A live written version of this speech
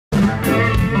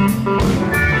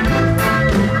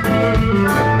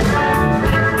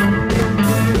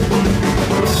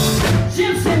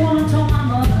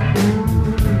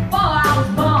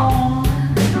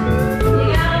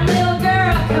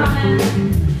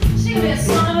sweet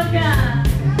son of a gun.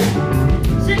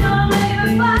 She gonna make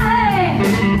me fight,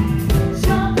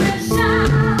 something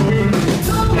shine.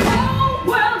 So the whole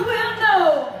world will know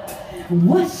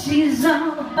what she's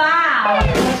all about.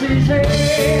 What she's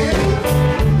here.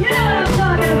 You know what I'm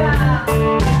talking about.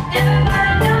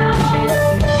 Everybody knows she's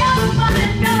there.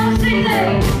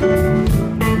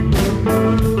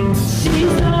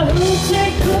 She's a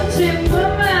hoochie coochie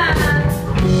woman.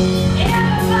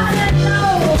 Everybody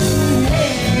knows.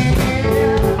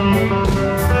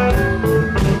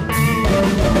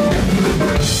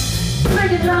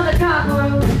 Drinking on the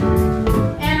cockroach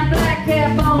and a black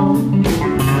cat bone.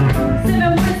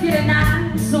 Sipping whiskey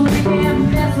tonight so we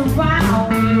can mess around.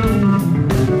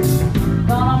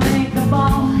 Gonna make the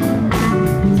ball.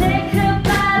 Take her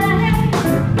by the hand.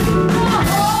 The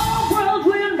whole world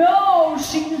will know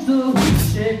she's the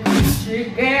hoochie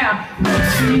coochie gal.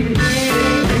 She's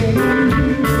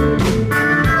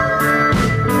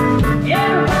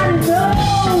everybody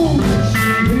knows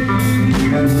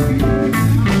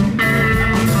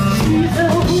she's a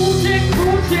hoochie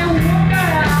coochie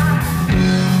woman.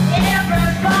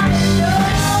 Everybody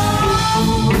knows.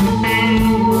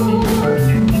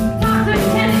 Dr.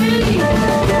 Kennedy.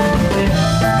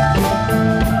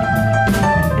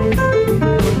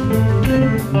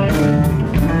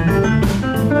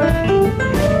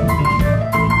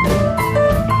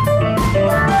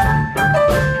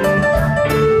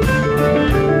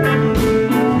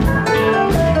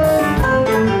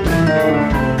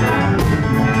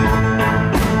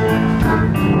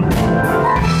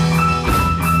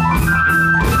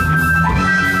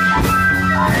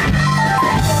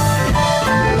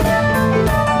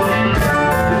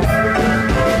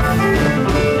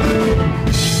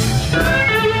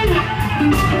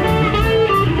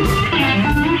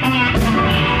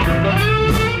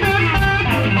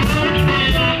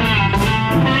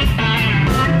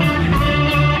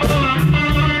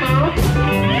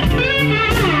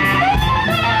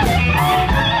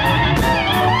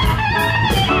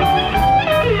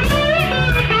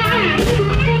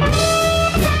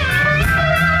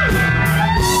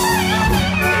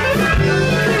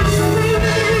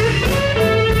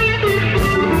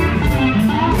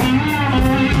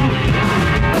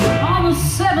 On the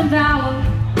 7th hour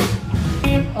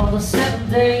of the 7th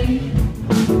day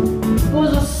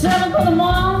was the 7th of the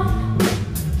month.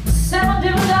 7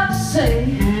 didn't have to say.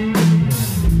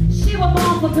 She was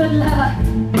born for good luck.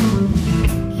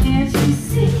 Can't you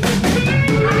see? I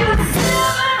got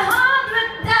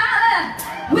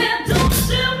 $700. Well, don't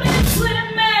you mess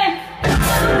with me.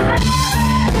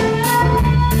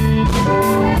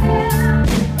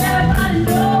 Everybody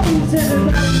knows,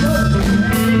 everybody knows.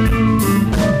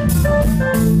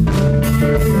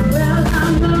 Well,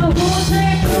 I'm the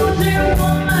hoochie coochie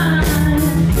woman.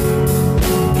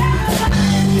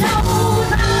 Everybody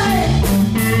knows I.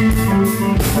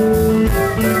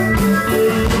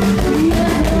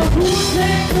 Yeah, the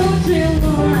hoochie coochie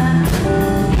woman.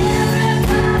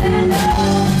 Everybody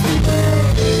knows.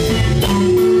 Everybody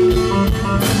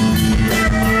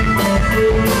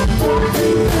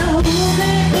knows.